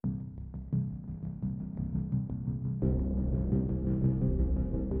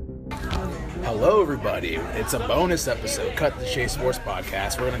Hello, everybody. It's a bonus episode, Cut the Chase Sports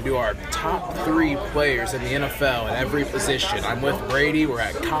Podcast. We're going to do our top 3 players in the NFL at every position. I'm with Brady. We're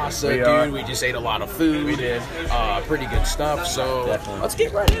at Casa, We just ate a lot of food. We did. Pretty good stuff. So let's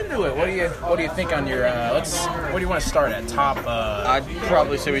get right into it. What do you think on your? What do you want to start at? Top. I'd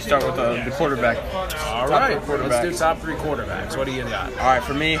probably say we start with the quarterback. All right. Let's do top 3 quarterbacks. What do you got? All right,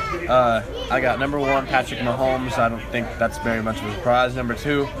 for me, I got number 1, Patrick Mahomes. I don't think that's very much of a surprise. Number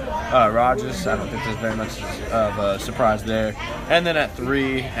 2, Rodgers. I don't think there's very much of a surprise there. And then at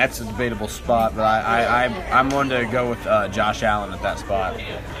 3, that's a debatable spot, but I'm going to go with Josh Allen at that spot,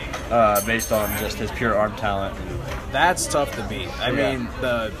 based on just his pure arm talent. That's tough to beat. I mean,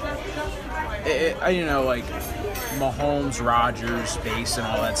 like Mahomes, Rodgers, base, and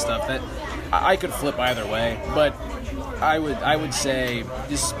all that stuff. That I could flip either way, but I would say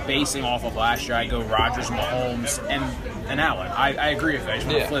just basing off of last year, I go Rodgers, Mahomes, and Allen. I agree with that.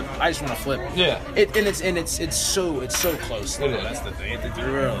 I just want to flip. Yeah. It's so close. That's the thing. It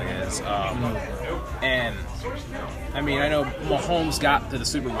really is. And I mean, I know Mahomes got to the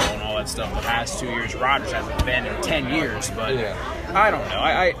Super Bowl and all that stuff the past 2 years. Rodgers hasn't been in 10 years, but I don't know.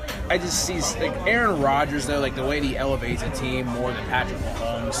 I just see like Aaron Rodgers though, like the way he elevates a team more than Patrick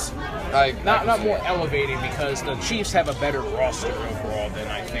Mahomes. Not more elevating because the Chiefs have a better roster overall than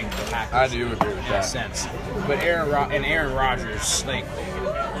I think the Packers. I do agree with that sense. But Aaron Rodgers, like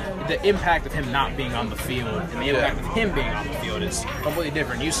the impact of him not being on the field and the impact of him being on the field is completely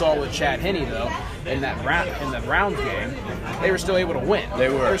different. You saw with Chad Henne though in the round game, they were still able to win. They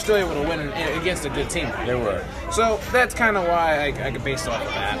were still able to win against a good team. They were. So that's kind of why I could base off of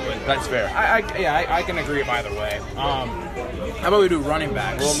that. But that's fair. I can agree with either way. How about we do running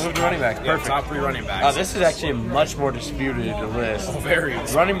backs? We'll move to running backs. Perfect. Top 3 running backs. This is actually a much more disputed list. Oh, very.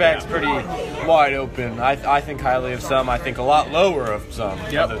 Running backs pretty wide open. I think highly of some. I think a lot lower of some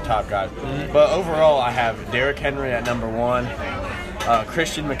other top guys. Mm-hmm. But overall, I have Derrick Henry at number 1.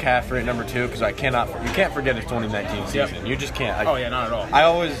 Christian McCaffrey at number 2 because you can't forget his 2019 season. Yep. You just can't. Not at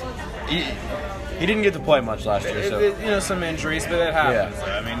all. He didn't get to play much last year. So some injuries, but it happens.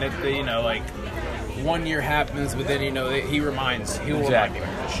 Yeah. I mean, 1 year happens, but then he will remind me of this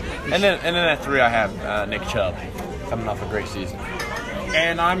year. And then at 3 I have Nick Chubb coming off a great season.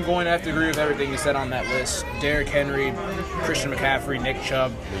 And I'm going to have to agree with everything you said on that list. Derrick Henry, Christian McCaffrey, Nick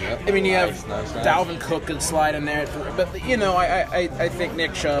Chubb. Yep. I mean, you have Dalvin Cook could slide in there. But, I think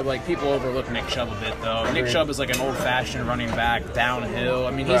Nick Chubb, like, people overlook Nick Chubb a bit, though. Nick Chubb is like an old-fashioned running back, downhill.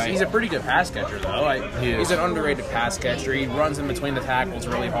 I mean, he's a pretty good pass catcher, though. He's an underrated pass catcher. He runs in between the tackles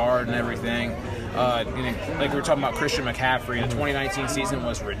really hard and everything. Like we were talking about Christian McCaffrey, the 2019 season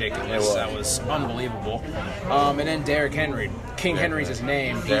was ridiculous. That was unbelievable. And then Derrick Henry. King Henry's his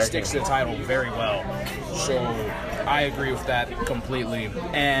name. He sticks to the title very well. So I agree with that completely.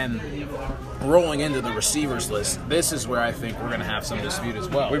 And rolling into the receivers list, this is where I think we're going to have some dispute as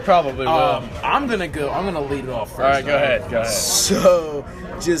well. We probably will. I'm going to lead it off first. All right, go ahead. So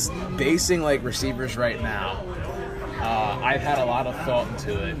just basing like receivers right now, I've had a lot of thought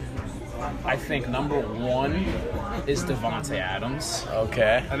into it. I think number 1 is Davante Adams.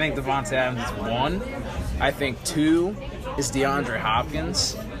 Okay. I think Davante Adams is 1. I think 2 is DeAndre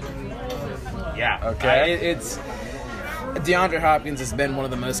Hopkins. Yeah. Okay. It's DeAndre Hopkins has been one of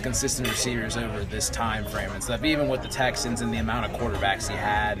the most consistent receivers over this time frame and stuff, even with the Texans and the amount of quarterbacks he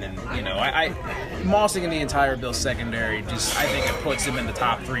had. And, mossing in the entire Bills secondary, I think it puts him in the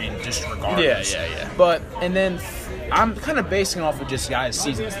top 3 and just regardless. Yeah. But, and then I'm kind of basing off of just guys'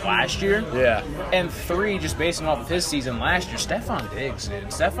 seasons last year. Yeah. And 3, just basing off of his season last year, Stephon Diggs, dude.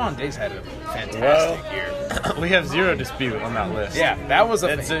 Stephon Diggs had a fantastic year. We have zero dispute on that list. Yeah, that was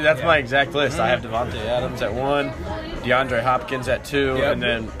that's my exact list. I have Davante Adams at 1, DeAndre Hopkins at 2, and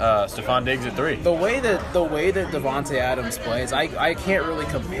then Stephon Diggs at 3. The way that Davante Adams plays, I can't really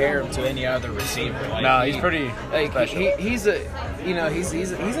compare him to any other receiver. He's pretty special. He's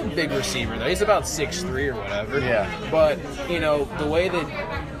a big receiver though. He's about 6'3" or whatever. Yeah. But the way that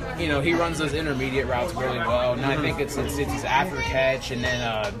he runs those intermediate routes really well, and I think it's his after catch, and then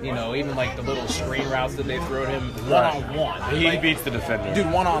even like the little screen routes that they throw to him one-on-one. He beats the defender.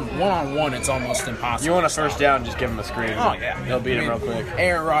 Dude, one-on-one, it's almost impossible. You want a first down, just give him a screen. Oh yeah, he'll beat him real quick.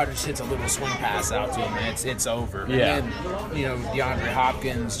 Aaron Rodgers hits a little swing pass out to him, and it's over. Yeah. And then DeAndre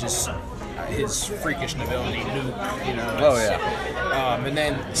Hopkins just. His freakish ability, and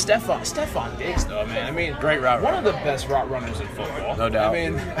then Stephon Diggs, though, man. I mean, great route. One of the best route runners in football. No doubt. I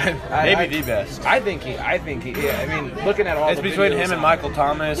mean, maybe the best. I think he. Yeah. I mean, looking at all it's the between videos, him and Michael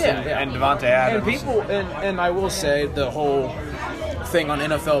Thomas and Davante Adams. And people, and I will say the whole thing on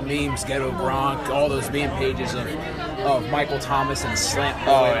NFL memes, Ghetto Gronk, all those meme pages of of Michael Thomas and slant and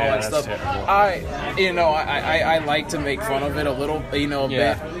Oh, all yeah, that that's stuff. terrible. I like to make fun of it a little,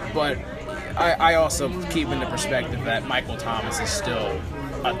 Yeah. bit, but I also keep into perspective that Michael Thomas is still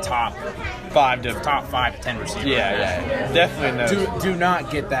a top 5 to 10 receiver. Yeah. Definitely no. Do not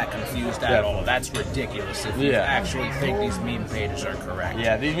get that confused at all. That's ridiculous if you actually think these meme pages are correct.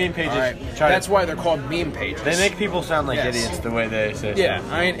 Yeah, these meme pages. All right. That's why they're called meme pages. They make people sound like idiots the way they say. Yeah,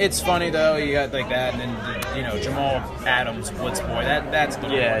 stuff. I mean it's funny though. You got like that, and then Jamal Adams, Blitz Boy. That's the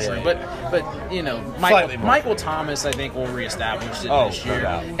true. But Michael Thomas, I think will reestablish it this year,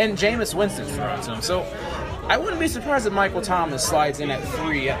 and Jameis Winston's thrown to him. So I wouldn't be surprised if Michael Thomas slides in at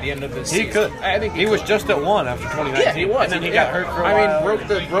 3 at the end of this season. He could. I think he was just at 1 after 2019. Yeah, he was. And then he got hurt for a while.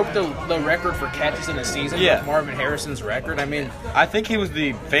 broke the record for catches in a season. Yeah. Marvin Harrison's record. I mean, I think he was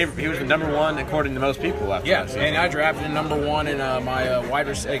the favorite. He was the number 1 according to most people after that season. And I drafted him number 1 in my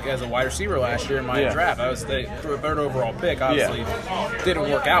as a wide receiver last year in my draft. I was the 3rd overall pick. Obviously, didn't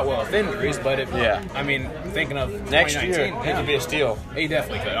work out well with injuries, but I mean, thinking of next 2019, year, he could be a steal. He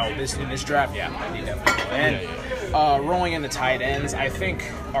definitely could. Oh, in this draft, he definitely could. And rolling into tight ends, I think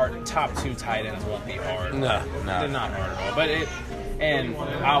our top 2 tight ends won't be hard. No. They're not hard at all. But and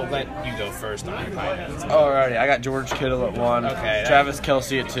I'll let you go first on your tight ends. Alrighty, I got George Kittle at 1. Okay. Travis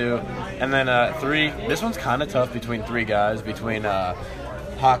Kelce at 2, and then 3. This one's kind of tough between 3 guys, between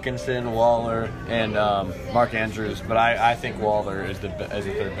Hawkinson, Waller, and Mark Andrews, but I think Waller is the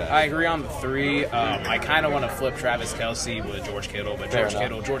 3rd best. I agree on the 3. I kind of want to flip Travis Kelce with George Kittle, but George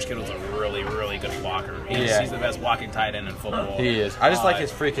Kittle's a really, really good blocker. He's the best blocking tight end in football. He is. I just like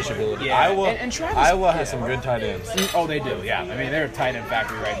his freakish ability. Yeah. Iowa has some good tight ends. Oh, they do. Yeah. I mean, they're a tight end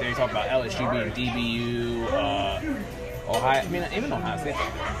factory right there. You talk about LSU being DBU, Ohio. I mean, even Ohio State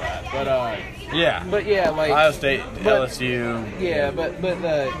like that. But Ohio State, LSU. Yeah,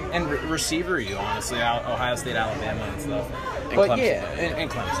 and receiver, honestly, Ohio State, Alabama, and stuff. And but Clemson. and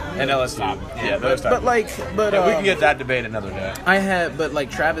Clemson And LSU. Yeah, those types. But we can get that debate another day.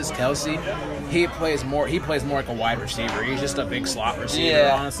 Travis Kelce, he plays more like a wide receiver. He's just a big slot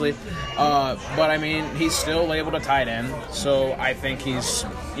receiver, honestly. But I mean, he's still labeled a tight end, so I think he's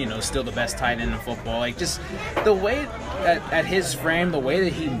still the best tight end in football. Like just the way at his frame, the way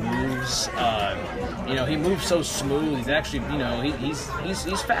that he moves, he moves so smooth. He's actually,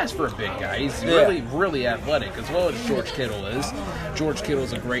 he's fast for a big guy. He's really athletic, as well as George Kittle is. George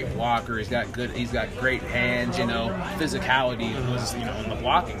Kittle's a great blocker. He's got great hands. Physicality was in the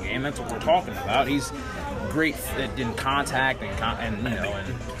blocking game. That's what we're talking about. He's great in contact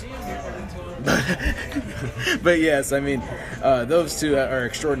but yes, I mean, those 2 are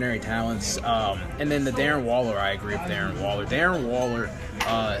extraordinary talents. And then the Darren Waller, I agree with Darren Waller. Darren Waller,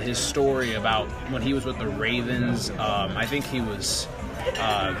 his story about when he was with the Ravens, I think he was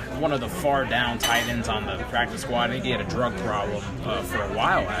one of the far down tight ends on the practice squad. I think he had a drug problem for a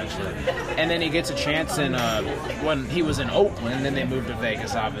while, actually. And then he gets a chance when he was in Oakland, then they moved to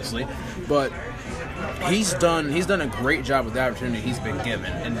Vegas, obviously. But he's done a great job with the opportunity he's been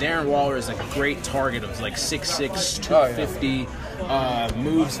given. And Darren Waller is a great target of like 6'6", 250,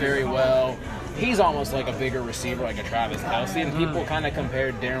 moves very well. He's almost like a bigger receiver, like a Travis Kelce, and people kind of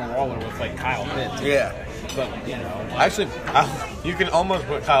compared Darren Waller with like Kyle Pitts. Yeah. But, actually, you can almost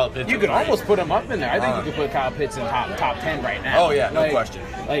put Kyle Pitts. You could almost put him up in there. I think you could put Kyle Pitts in top 10 right now. Oh yeah, no question.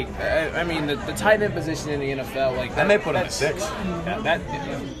 I mean, the tight end position in the NFL, like that, and they put him at 6.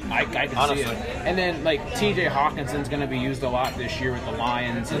 I can honestly see it. And then T.J. Hawkinson's going to be used a lot this year with the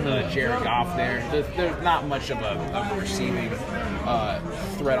Lions and Jared Goff there. There's not much of a receiving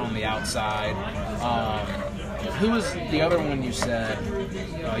threat on the outside. Who was the other one you said?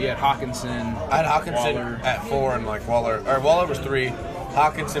 You had Hawkinson. I had Hawkinson Waller. at 4 and Waller was 3.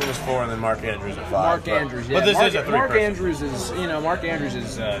 Hawkinson was 4, and then Mark Andrews at 5. Mark Andrews, yeah. But this is a 3. Mark Andrews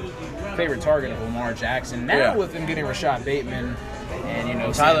is favorite target of Lamar Jackson. Now with him getting Rashad Bateman and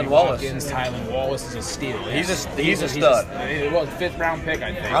Tylan Wallace. Tylan Wallace is a steal. He's a stud. It was a 5th round pick,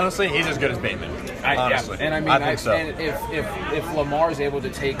 I think. Honestly, he's as good as Bateman. Honestly, and I think so. And if Lamar's able to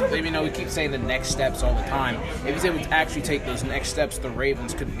take, we keep saying the next steps all the time. If he's able to actually take those next steps, the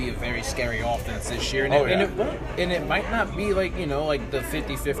Ravens could be a very scary offense this year. And it might not be like the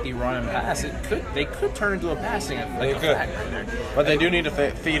 50-50 run and pass. They could turn into a passing effect right there. But they do need to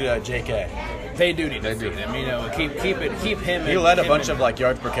feed J.K. They do need to feed him. You know, keep him. He led a bunch of like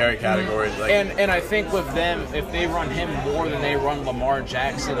yards per carry categories. Like, and I think with them, if they run him more than they run Lamar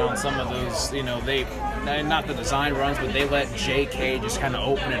Jackson on some of those, you know, not the design runs, but they let J.K. just kind of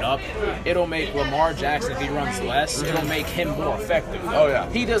open it up. It'll make Lamar Jackson, if he runs less, it'll make him more effective. Oh, yeah.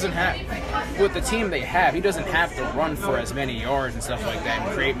 He doesn't have, with the team they have, he doesn't have to run for as many yards and stuff like that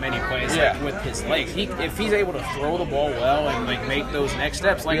and create many plays like, with his legs. If he's able to throw the ball well and like make those next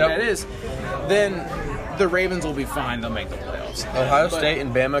steps like that is, then the Ravens will be fine. They'll make the playoffs. Ohio State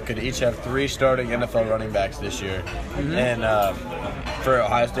and Bama could each have 3 starting NFL running backs this year. And for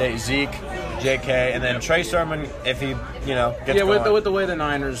Ohio State, Zeke, J.K., and then Trey Sermon, if he, you know, gets going. With the way the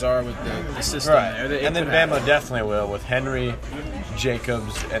Niners are with the system there. And then Bama definitely will with Henry,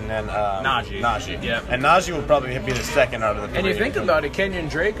 Jacobs, and then Najee. Yeah. And Najee will probably be the second out of the 3. And you think about it, Kenyon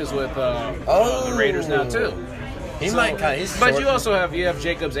Drake is with the Raiders now too. But you also have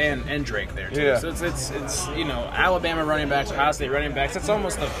Jacobs and Drake there too. Yeah. So it's you know, Alabama running backs, Ohio State running backs. It's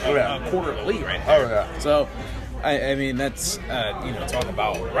almost a quarter of the league right there. Oh yeah. So I mean that's you know, talk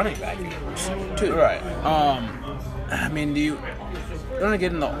about running back too. Right. I mean, do you want to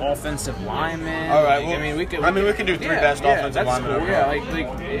get in the offensive lineman? All right. Like, well, we can do 3 best offensive linemen. Cool. Yeah, like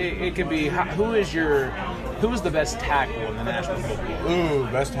it could be who is the best tackle in the National Football League? Ooh,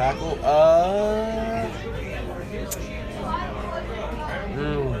 best tackle. It's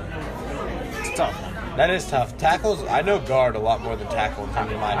a tough one. That is tough. Tackles, I know guard a lot more than tackle in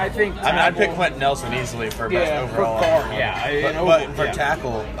terms of mine. I'd pick Quentin Nelson easily for best overall. For guard, but for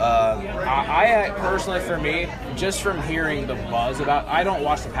tackle, I personally, for me, just from hearing the buzz about, I don't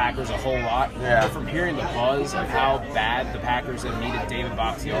watch the Packers a whole lot, but from hearing the buzz of how bad the Packers have needed David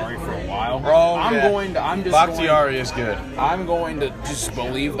Bakhtiari for a while, Bakhtiari is good. I'm going to just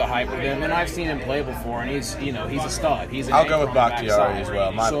believe the hype of him, and I've seen him play before, and he's a stud. I'll go with Bakhtiari as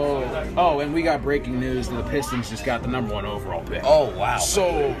well. And we got breaking news that the Pistons just got the #1 overall pick. Oh wow!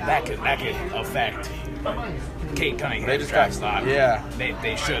 So that could affect Kate Cunningham's draft stock. Yeah,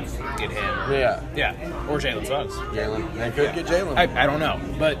 they should get him. Yeah, or Jalen Suggs. They could get Jalen. I don't know,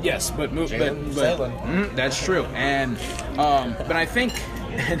 but yes, but that's true. And but I think.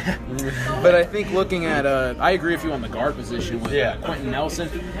 But I think looking at, I agree with you on the guard position with Quentin Nelson,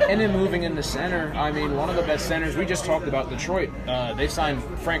 and then moving into center. I mean, one of the best centers we just talked about, Detroit. They signed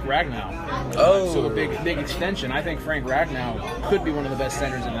Frank Ragnow. So a big extension. I think Frank Ragnow could be one of the best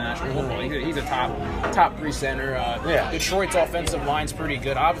centers in the National Football League. He's a top 3 center. Detroit's offensive line's pretty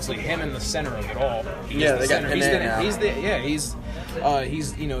good. Obviously, him in the center of it all. He's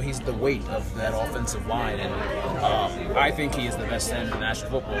the weight of that offensive line, and I think he is the best center in the National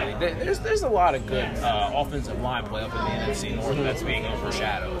Football League. There's a lot of good offensive line play up in the NFC North that's being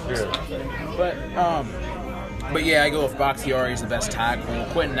overshadowed. But yeah, I go with Bakhtiari is the best tackle,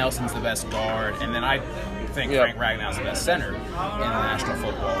 Quentin Nelson's the best guard, and then I think Frank Ragnow's the best center in the National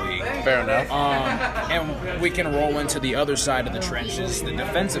Football League. Fair enough. And we can roll into the other side of the trenches, the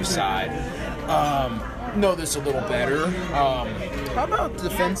defensive side. Know this a little better. How about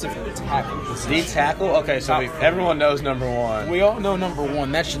defensive tackle position? The tackle? Okay, so everyone knows #1. We all know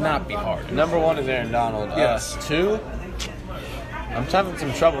 #1. That should not be hard. #1 is Aaron Donald. Yes. 2? I'm having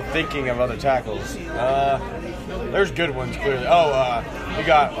some trouble thinking of other tackles. There's good ones, clearly. You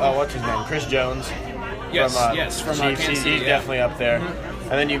got, what's his name? Chris Jones. From Chiefs. Kansas City, He's definitely up there.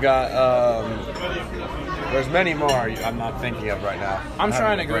 And then you got... there's many more I'm not thinking of right now. I'm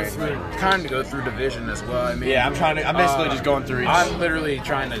trying to go through division as well. I mean, I'm basically just going through each. I'm literally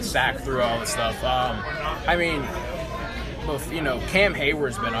trying to sack through all this stuff. I mean, Cam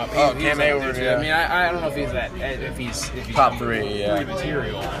Hayward's been up. Cam Hayward. Yeah. I mean, I don't know if he's top 3. Yeah.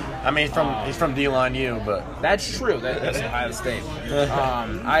 Material. I mean, he's from D-Line U, but that's true. That's Ohio State.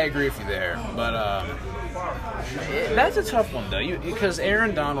 I agree with you there, but. That's a tough one though, because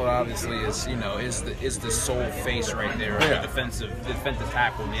Aaron Donald obviously is the sole face right there of the defensive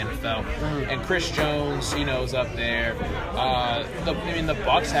tackle in the NFL, and Chris Jones is up there. The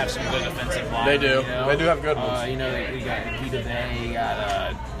Bucs have some good defensive line. They do. They do have good ones. We got Vita Vey,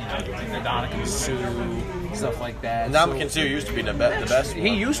 got Ndamukong Suh, stuff like that. Ndamukong Suh used to be the best. He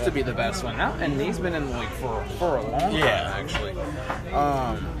used to be the best one now, and he's been in the league for a long time actually.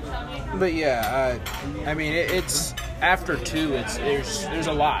 But I mean, it's after 2. There's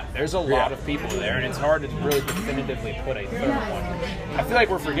a lot. There's a lot of people there, and it's hard to really definitively put a third one. I feel like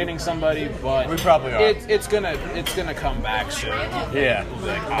we're forgetting somebody, but we probably are. It's gonna come back soon. Yeah,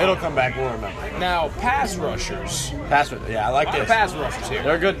 it'll come back. We'll remember. Now, pass rushers. I like this. Pass rushers here.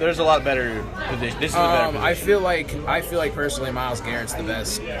 They're good. There's a lot better position. This is a better position. I feel like personally, Myles Garrett's the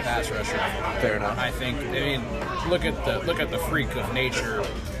best pass rusher. Fair enough. I think. I mean, look at the freak of nature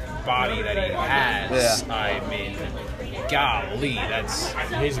body that he has, I mean, golly,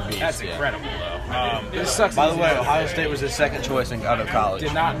 he's a beast. That's incredible, though. It sucks. By the way, Ohio State was his second choice out of college.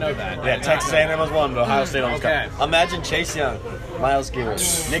 Did not know that. Yeah, Texas A&M was one, but Ohio State almost Okay. got. Imagine Chase Young, Miles Garrett,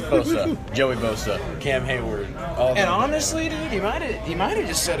 Nick Bosa, Joey Bosa, Cam Hayward. All And honestly, dude, you might have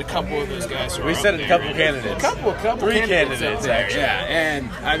just said a couple of those guys. We said a couple candidates. Three candidates up there, actually. Yeah, and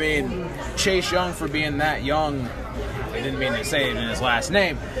I mean Chase Young for being that young. I didn't mean to say it in his last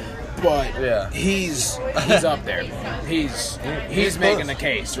name, but he's up there. He's making a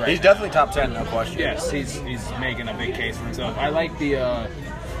case, right? He's definitely top 10, no question. Yes, he's making a big case for himself. I like the.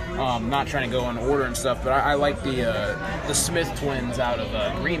 Not trying to go in order and stuff, but I like the Smith twins out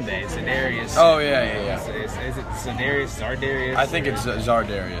of Green Bay, Za'Darius. Oh yeah. Is it Zardarius? I think it's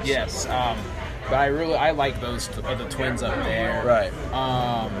Zardarius. Yes. But I like those the twins up there. Right.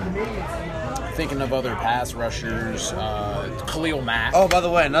 Thinking of other pass rushers, Khalil Mack. Oh, by the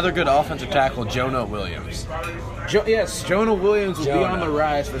way, another good offensive tackle, Jonah Williams. Yes, Jonah Williams will be on the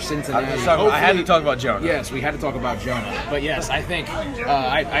rise for Cincinnati. I had to talk about Jonah. Yes, we had to talk about Jonah. But yes, I think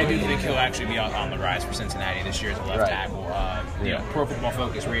I do think he'll actually be on the rise for Cincinnati this year as a left tackle. You know, Pro Football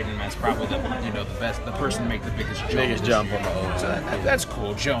Focus rated him as probably the person to make the biggest jump on the O. So that's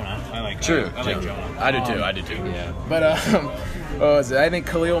cool, Jonah. I like Jonah. I do too. Yeah, but I think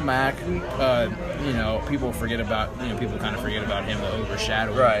Khalil Mack. People forget about people kind of forget about him, the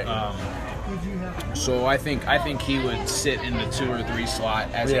overshadowing. Right. So I think he would sit in the 2 or 3 slot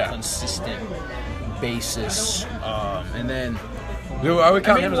as a consistent basis, and then. Are we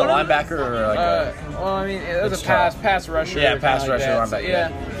counting him as a linebacker or like a? Well, I mean, it was a pass rusher. Yeah, pass rusher, linebacker. So,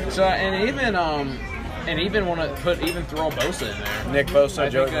 yeah. So and even want to throw Bosa in there. Nick Bosa,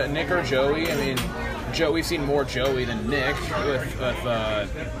 Joey. Nick or Joey. I mean, we've seen more Joey than Nick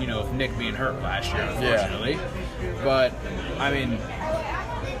with Nick being hurt last year, unfortunately. Yeah. But I mean,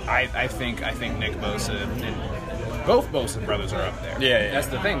 I think Nick Bosa and both Bosa brothers are up there. Yeah. That's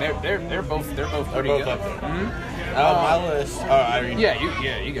the thing. They're both pretty good. Up there. Mm-hmm. My list.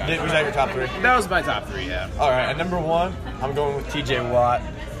 You got it. Was that your top 3? That was my top 3. Yeah. All right. At number 1, I'm going with T.J. Watt.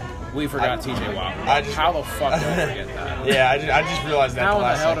 We forgot T.J. Watt. How the fuck did I forget that? Yeah, I just realized that. How in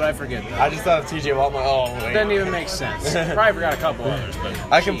the hell did I forget that? I just thought of T.J. Watt. I'm like, oh, wait. Doesn't even make sense. Probably forgot a couple others, but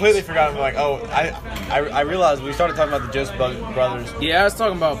I completely forgot. I'm like, I realized we started talking about the Joseph brothers. Yeah, I was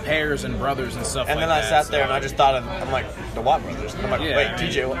talking about pairs and brothers and stuff. And then I sat there and I just thought of, I'm like, the Watt brothers. I'm like, wait,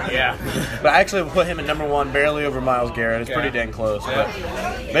 T.J. Watt. Yeah. But I actually put him at number 1, barely over Myles Garrett. It's pretty dang close. Yeah.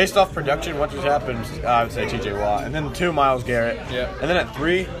 But based off production, what just happened, I would say T.J. Watt. And then 2, Myles Garrett. Yeah. And then at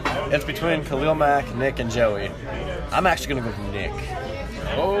 3, it's between Khalil Mack, Nick, and Joey. I'm actually going to go with Nick.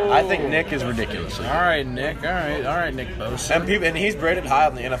 Oh. I think Nick is ridiculous. All right, Nick. All right, Nick Bosa. And he's rated high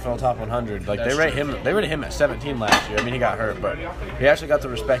on the NFL Top 100. Like they rated him at 17 last year. I mean, he got hurt, but he actually got the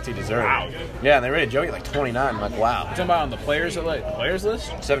respect he deserved. Wow. Yeah, and they rated Joey like 29. I'm like, wow. You talking about on the players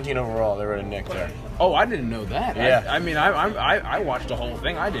list? 17 overall. They rated Nick there. Oh, I didn't know that. Yeah. I watched the whole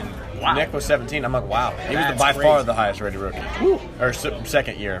thing. I didn't. Wow. Nick was 17. I'm like, wow. He was by crazy. far the highest rated rookie. Woo. Or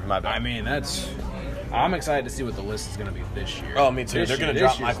second year, my bad. I mean, I'm excited to see what the list is going to be this year. Oh, me too. They're going to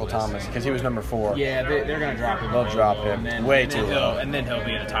drop Michael Thomas because he was number 4. Yeah, they're going to drop him. They'll drop him too low. And then he'll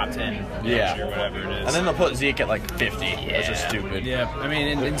be in the top 10 next year, whatever it is. And then they'll put Zeke at like 50, which is stupid. Yeah, I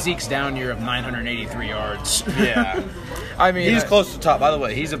mean, in Zeke's down year of 983 yards. Yeah. I mean, he's close to top. By the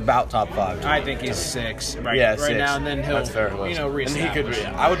way, he's about top 5. I think he's 6 right six. Now, and then he'll, That's fair. reestablish.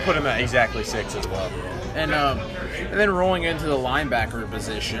 And I would put him at exactly 6 as well. And then rolling into the linebacker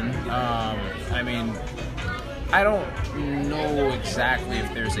position, I mean, I don't know exactly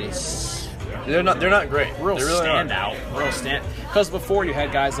if there's a They're not great. Real really standout. Because before you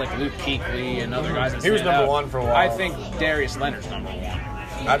had guys like Luke Kuechly and other guys that he was number 1 for a while. I think Darius Leonard's number 1.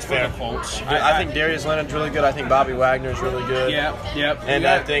 That's fair. The Colts. I think Darius Leonard's really good. I think Bobby Wagner's really good. Yep. And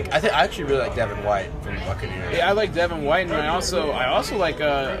I actually really like Devin White from the Buccaneers. Yeah, I like Devin White, and I also like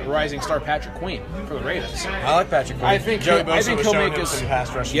rising star Patrick Queen for the Ravens. I like Patrick Queen. I think he'll make his some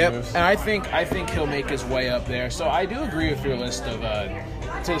pass rushing moves. And I think he'll make his way up there. So I do agree with your list of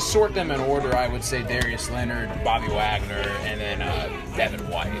to sort them in order. I would say Darius Leonard, Bobby Wagner, and then Devin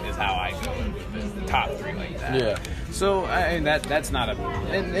White is how I go with the top 3 like that. Yeah. So I mean that's not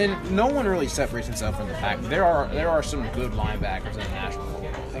and no one really separates himself from the pack. There are some good linebackers in the National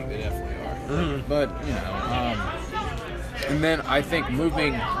Football League. They definitely are. Mm-hmm. But and then I think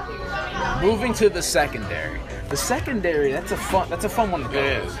moving to the secondary. The secondary, that's a fun one to go.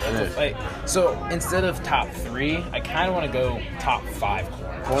 It is. So instead of top 3, I kind of want to go top 5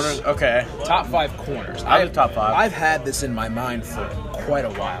 corners. Corners, okay. Top 5 corners. I have top 5. I've had this in my mind for quite a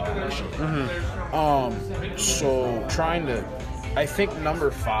while, actually. Mm-hmm. So trying to I think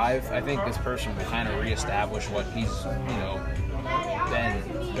number 5. I think this person will kind of reestablish what he's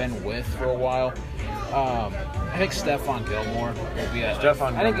been with for a while. I think Stephon Gilmore will be I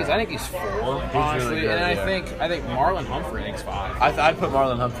think he's 4, honestly, really good, and I think Marlon Humphrey is 5. I'd put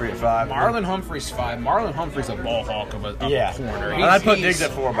Marlon Humphrey at 5. Marlon Humphrey's 5. Marlon Humphrey's a ball hawk of a corner. And I'd put Diggs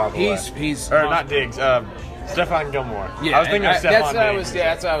at 4, by the way. Not Diggs. Stephon Gilmore. Yeah, I was thinking of Stephon Diggs.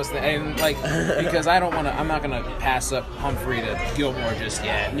 That's what I was thinking. And because I'm not gonna pass up Humphrey to Gilmore just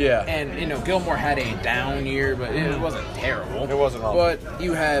yet. Yeah. And Gilmore had a down year, but it wasn't terrible. It wasn't awful.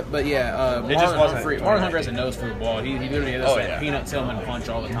 Marlon Humphrey has a nose for the ball. He literally has that Peanut Tillman punch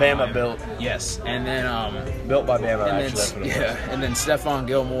all the time. Bama built. Yes, and then built by Bama. That's what it was. And then Stephon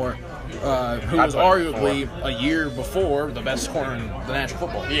Gilmore. Who was arguably a year before the best corner in the National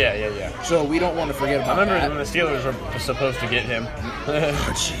Football League. Yeah. So we don't want to forget about that. I remember when the Steelers were supposed to get him.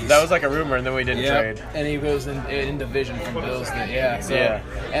 That was like a rumor, and then we didn't trade. And he goes in division from Bills.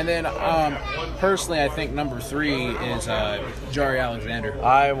 And then personally, I think number 3 is Jari Alexander.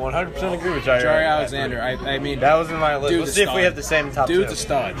 I 100% agree with Jari Alexander. I mean, that was in my list. Let's see if we have the same top 2. Dude's a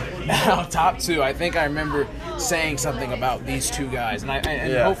stud. Now, top 2, I think I remember saying something about these 2 guys, and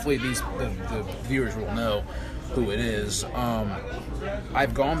hopefully the viewers will know who it is.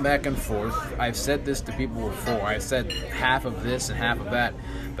 I've gone back and forth. I've said this to people before. I've said half of this and half of that.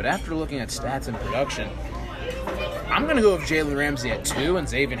 But after looking at stats and production, I'm going to go with Jalen Ramsey at 2 and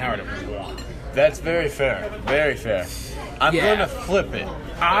Xavier Howard at 1. That's very fair. Very fair. I'm going to flip it.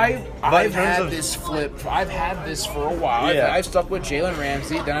 I've had this flip. I've had this for a while. I've stuck with Jalen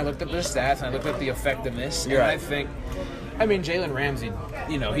Ramsey. Then I looked at the stats and I looked at the effectiveness. And I think, Jalen Ramsey,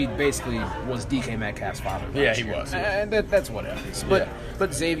 he basically was DK Metcalf's father. Yeah, he was. And that's what it is.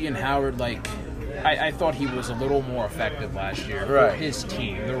 But Xavier Howard, I thought he was a little more effective last year for his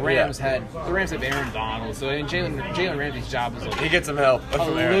team. The Rams have Aaron Donald, so Jalen Ramsey's job is he gets some help. A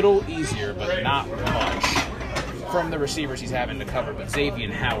little easier, but not much from the receivers he's having to cover. But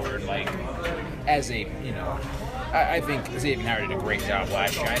Xavier Howard, I think Xavier Howard did a great job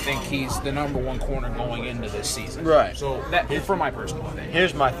last year. I think he's the number 1 corner going into this season. Right. So that's for my personal opinion.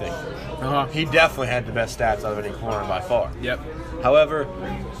 Here's my thing. He definitely had the best stats out of any corner by far. Yep. However,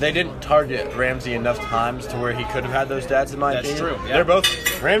 they didn't target Ramsey enough times to where he could have had those stats, in my opinion. That's true.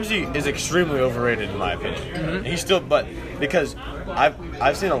 Yeah. Ramsey is extremely overrated, in my opinion. Mm-hmm. He's still, because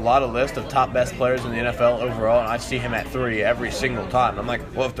I've seen a lot of lists of top best players in the NFL overall, and I see him at 3 every single time. I'm like,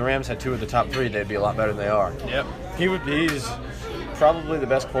 well, if the Rams had 2 of the top 3, they'd be a lot better than they are. Yep. He's probably the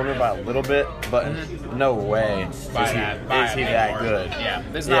best corner by a little bit, but no way is he that good. Yeah,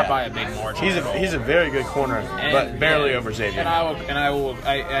 it's not by a big margin. He's a very good corner, but barely over Xavier.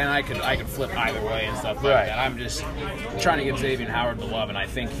 I could flip either way and stuff like that. I'm just trying to give Xavier Howard the love, and I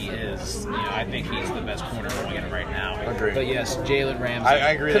think he is. I think he's the best corner going in right now. Agreed. But yes, Jalen Ramsey.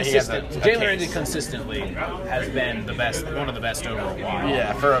 I agree that he has a Jalen Ramsey consistently has been the best, one of the best over a while.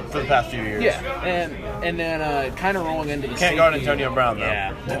 Yeah, for the past few years. Yeah, and then kind of rolling into the can't guard Antonio Brown though.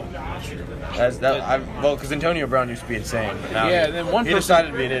 Yeah. Because Antonio Brown used to be insane. Now and then he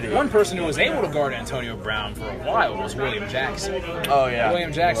decided to be an idiot. One person who was able to guard Antonio Brown for a while was William Jackson. Oh yeah,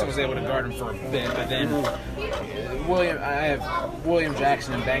 William Jackson was able to guard him for a bit, but then William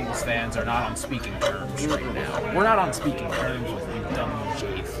Jackson and Bengals fans are not on speaking terms right now. We're not on speaking terms with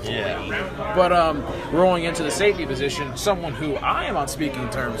WJF. Yeah. But rolling into the safety position, someone who I am on speaking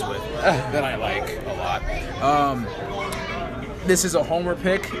terms with that I like a lot. This is a homer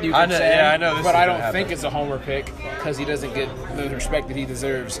pick, you can say. Yeah, I know this but I don't think it's a homer pick because he doesn't get the respect that he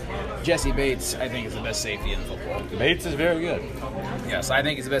deserves. Jesse Bates, I think, is the best safety in football. Bates is very good. Yes, I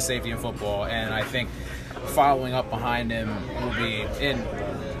think he's the best safety in football, and I think following up behind him will be in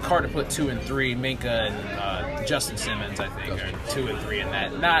hard to put 2 and 3. Minka and Justin Simmons, I think, are 2 and 3 in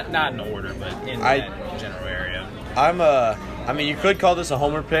that. Not in order, but in that general area. I mean, you could call this a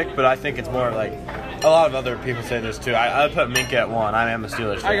homer pick, but I think it's more like a lot of other people say this too. I'd put Minka at 1. I am a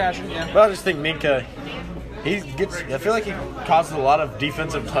Steelers fan. I got you, yeah. But I just think Minka, I feel like he causes a lot of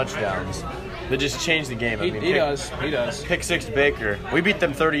defensive touchdowns that just change the game. He does. Pick 6 to Baker. We beat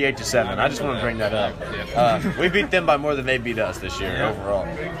them 38-7. I just want to bring that up. We beat them by more than they beat us this year overall.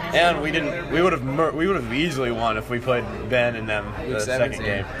 And we didn't. We would have easily won if we played Ben and them the second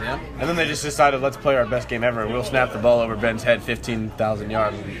game. Yeah. And then they just decided, let's play our best game ever, and we'll snap the ball over Ben's head 15,000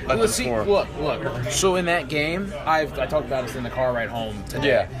 yards and let them score. Look. So in that game, I talked about this in the car ride home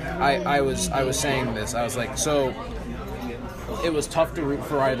today. Yeah. I was saying this. I was like, so it was tough to root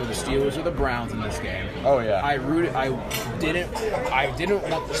for either the Steelers or the Browns in this game. Oh yeah. I didn't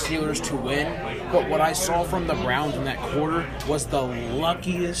want the Steelers to win But what I saw from the Browns in that quarter was the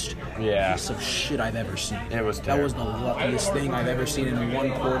luckiest piece of shit I've ever seen. It was terrible. That was the luckiest thing I've ever seen in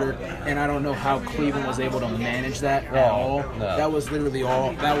one quarter, and I don't know how Cleveland was able to manage that at all. No. That was literally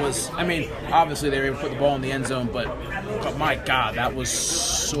all. That was, I mean, obviously they were able to put the ball in the end zone, but my God, that was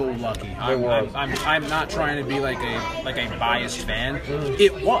so lucky. I'm not trying to be like a biased fan.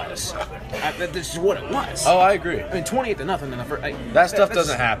 It was. This is what it was. Oh, I agree. I mean, 28-0 in the first. That stuff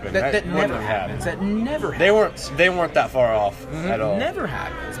doesn't happen. That never happens. That never happens. They weren't that far off at all. Never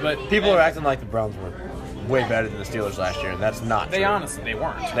happens. But people are acting like the Browns were way better than the Steelers last year, and that's not true. They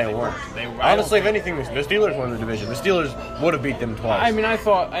weren't. They weren't. Honestly, if anything, the Steelers won the division. The Steelers would have beat them twice. I mean, I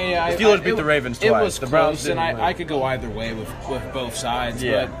thought... the Steelers beat the Ravens twice. It was the Browns close, and I could go either way with both sides,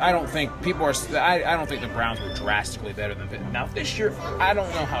 but I don't think people are... I don't think the Browns were drastically better than... Now, this year, I don't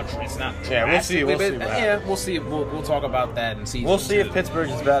know how... It's not drastically, we'll see. We'll see. We'll talk about that in season 2. We'll see if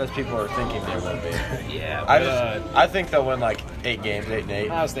Pittsburgh's as bad as people are thinking they will be. Yeah. I think they'll win like 8 games, 8 and 8.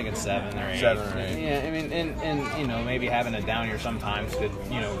 I was thinking 7 or 8. 7 or 8. Yeah, I mean, and you know, maybe having a down year sometimes could,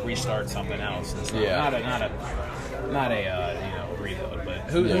 you know, restart something else. It's not a reload. But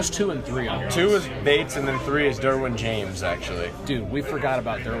who's 2 and 3 on your 2 is Bates, and then 3 is Derwin James. Actually, dude, we forgot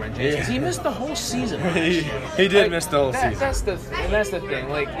about Derwin James because he missed the whole season. he did miss the whole season. That's the thing.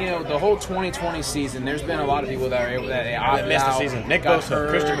 Like, you know, the whole 2020 season. There's been a lot of people that are that missed the season. Nick Bosa,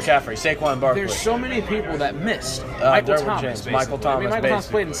 Christian McCaffrey, Saquon Barkley. There's so many people that missed. Michael Thomas, James, Michael Thomas. I mean, Michael Thomas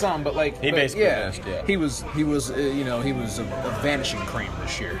played in some, but like he basically missed. Yeah, he was a vanishing cream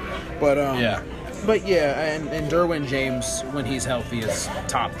this year. But But and Derwin James, when he's healthy, is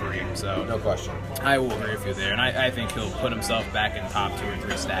top 3. So no question. I will agree with you there, and I think he'll put himself back in top 2 or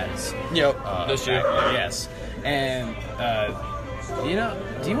 3 status. Yep, this year. Yes, and you know,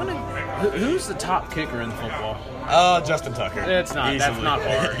 do you want to? Who's the top kicker in football? Justin Tucker. It's not. Easily. That's not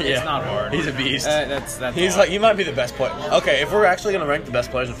hard. It's not hard. He's a beast. That's He's hard. he might be the best player. Okay, if we're actually going to rank the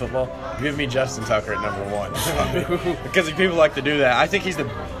best players in football, give me Justin Tucker at number 1. Because if people like to do that, I think he's the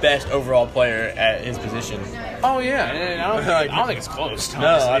best overall player at his position. Oh yeah, and I don't think it's close. No,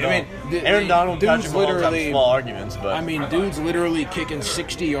 I don't. I mean, Aaron Donald, Patrick Mahomes have small arguments, but I mean, dude's literally kicking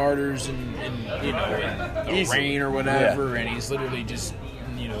 60-yarders in the rain or whatever, and he's literally just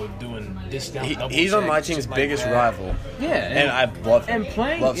doing discount double he's on my team's biggest rival. Yeah, and I love him. And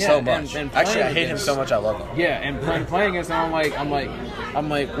playing, so much. And actually, I hate him so much. I love him. Yeah, and playing against him, I'm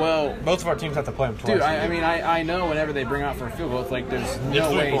like, well, both of our teams have to play him twice. Dude, I know whenever they bring out for a field goal, it's like there's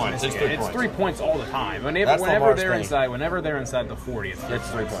no way. It's 3 points all the time. Whenever they're inside the 40, it's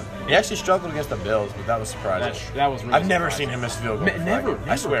 3 points. He actually struggled against the Bills, but that was surprising. That was really I've never seen him miss a field goal. Never.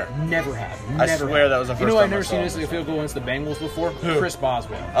 I swear. Never have. I swear that was the first time. You know, I've never seen him miss a field goal against the Bengals before. Chris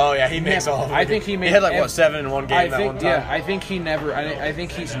Boswell. Oh yeah, he makes all of them. I think he made. He had like 7 in one game that one time. Yeah, I think he never. I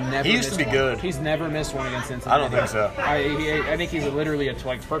think he's never. He used to be good. He's never missed one against Cincinnati. I don't think so. I think he's literally a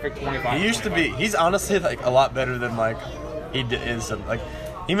perfect 25. He used to be. He's honestly like a lot better than like he is. Like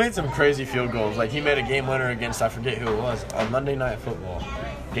he made some crazy field goals. Like he made a game winner against I forget who it was on Monday Night Football.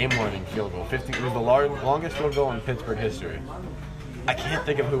 Game-winning field goal. 50. It was the longest field goal in Pittsburgh history. I can't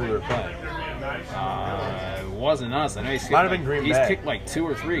think of who we were playing. It wasn't us. I know he's might have been Green Bay. He's kicked like 2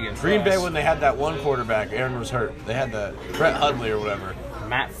 or 3 against Green us. Bay when they had that one quarterback. Aaron was hurt. They had the Brett Hundley or whatever.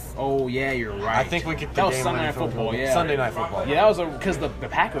 Oh yeah, you're right. I think we kicked the that was game Sunday Night Football. Yeah, Sunday Night Football. Yeah, that was because the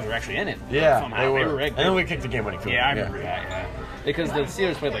Packers were actually in it. Yeah, somehow. they were. And then we kicked the game winning field. Yeah, I remember that. Yeah. Because the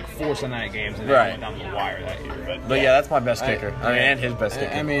Steelers played like 4 Sunday night games and they went down the wire that year. But yeah, that's my best kicker. I mean, and his best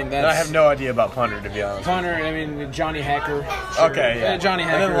kicker. I mean, I have no idea about punter, to be honest. Punter, I mean, Johnny Hecker. Sure. Okay, yeah. Johnny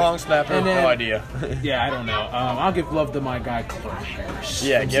Hecker. And then long snapper, no idea. Yeah, I don't know. I'll give love to my guy, Clark Harris.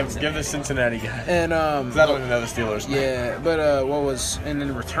 Yeah, give the Cincinnati guy. And I don't even know the Steelers. Yeah, but and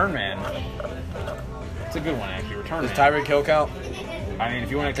then return man. It's a good one, actually. Return man. Does Tyreek Hill count? I mean,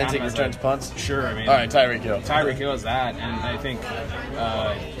 if you want to count him as returns punts? Sure, I mean. All right, Tyreek Hill. Tyreek Hill is that, and I think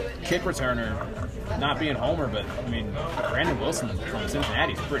kick returner, not being Homer, but, I mean, Brandon Wilson from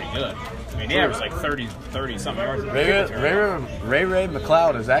Cincinnati is pretty good. I mean, he averaged like 30-something yards. Ray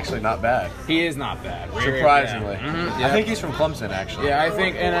McLeod is actually not bad. He is not bad. Surprisingly. Yeah. Mm-hmm. Yeah. I think he's from Clemson, actually. Yeah, I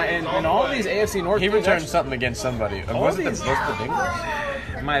think, and all these AFC North he returned something against somebody. Was it the Bengals?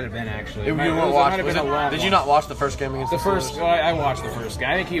 Might have been, actually. Did you not watch the first game against the Steelers? Well, I watched the first game.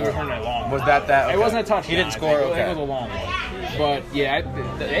 I think he returned a long one. Was that? Okay. It wasn't a touchdown. He didn't score. It was a long one. But, yeah,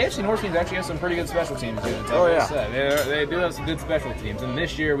 the AFC North teams actually have some pretty good special teams. Oh, yeah. They do have some good special teams. And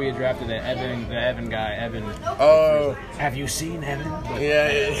this year we had drafted the Evan guy. Oh. Have you seen Evan?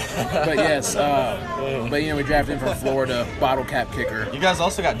 Yeah. But, yes. But, we drafted him from Florida, bottle cap kicker. You guys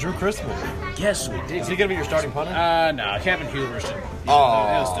also got Drew Christmas. Yes, we did. Is he going to be your starting punter? No. Kevin Huber should. Oh.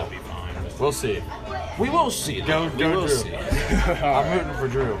 He'll still be fine. We'll see. We will see. Go we will Drew. see. I'm rooting for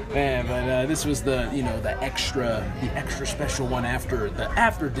Drew. Man, but this was the extra special one after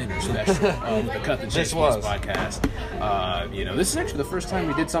dinner special of the Cut the Chase Sports podcast. This is actually the first time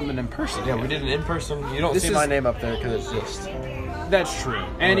we did something in person. Yeah, we did it in person. You don't see my name up there because it's just. That's true.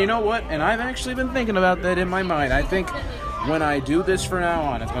 And you know what? And I've actually been thinking about that in my mind. I think when I do this from now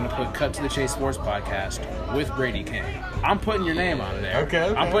on, it's going to put Cut to the Chase Sports podcast with Brady King. I'm putting your name on there.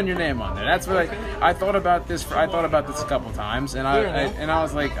 Okay. I'm putting your name on there. That's what I thought about this. I thought about this a couple times, and I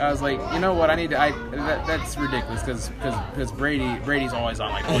was like, you know what? That's ridiculous because Brady's always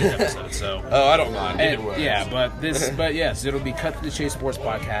on like all these episodes. So. Oh, I don't mind. But yes, it'll be Cut to the Chase Sports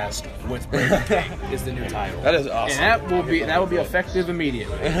podcast with Brady King is the new title. That is awesome. And that will be effective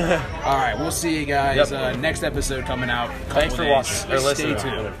immediately. All right, we'll see you guys. Next episode coming out. Thanks for watching or listening. Stay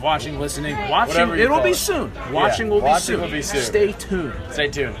tuned. Watching, listening, watching. It'll be soon. Watching will be soon. Stay tuned. Stay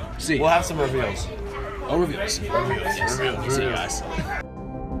tuned. See. We'll have some reveals. Reveals. See you guys.